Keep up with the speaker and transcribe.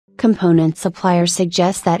component suppliers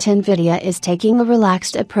suggest that NVIDIA is taking a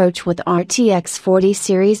relaxed approach with RTX 40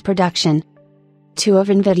 series production. Two of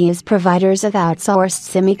NVIDIA's providers of outsourced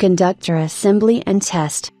semiconductor assembly and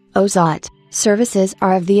test, OSAT, services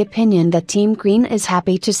are of the opinion that Team Green is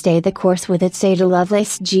happy to stay the course with its Ada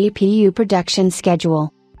Lovelace GPU production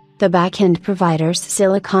schedule. The back-end providers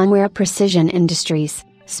Siliconware Precision Industries,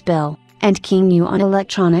 SPIL, and King Yuan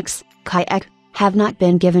Electronics, KIEC, have not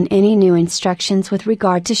been given any new instructions with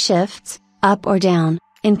regard to shifts, up or down,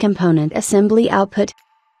 in component assembly output.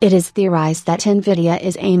 It is theorized that NVIDIA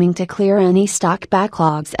is aiming to clear any stock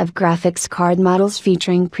backlogs of graphics card models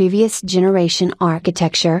featuring previous generation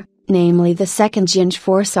architecture, namely the second-gen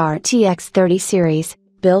Force RTX 30 series,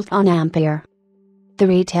 built on Ampere. The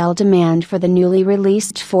retail demand for the newly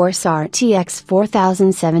released Force RTX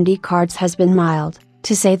 4070 cards has been mild,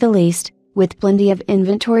 to say the least, with plenty of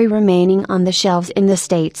inventory remaining on the shelves in the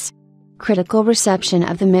States. Critical reception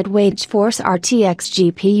of the mid-range Force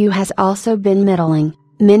RTX GPU has also been middling.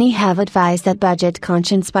 Many have advised that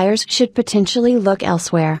budget-conscious buyers should potentially look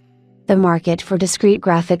elsewhere. The market for discrete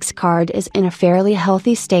graphics card is in a fairly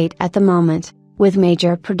healthy state at the moment, with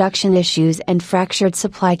major production issues and fractured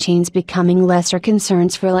supply chains becoming lesser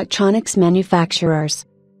concerns for electronics manufacturers.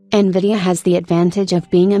 NVIDIA has the advantage of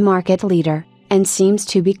being a market leader, and seems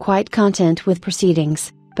to be quite content with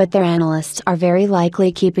proceedings, but their analysts are very likely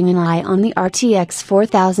keeping an eye on the RTX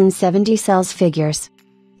 4070 sales figures.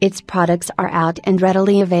 Its products are out and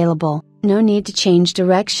readily available, no need to change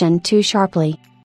direction too sharply.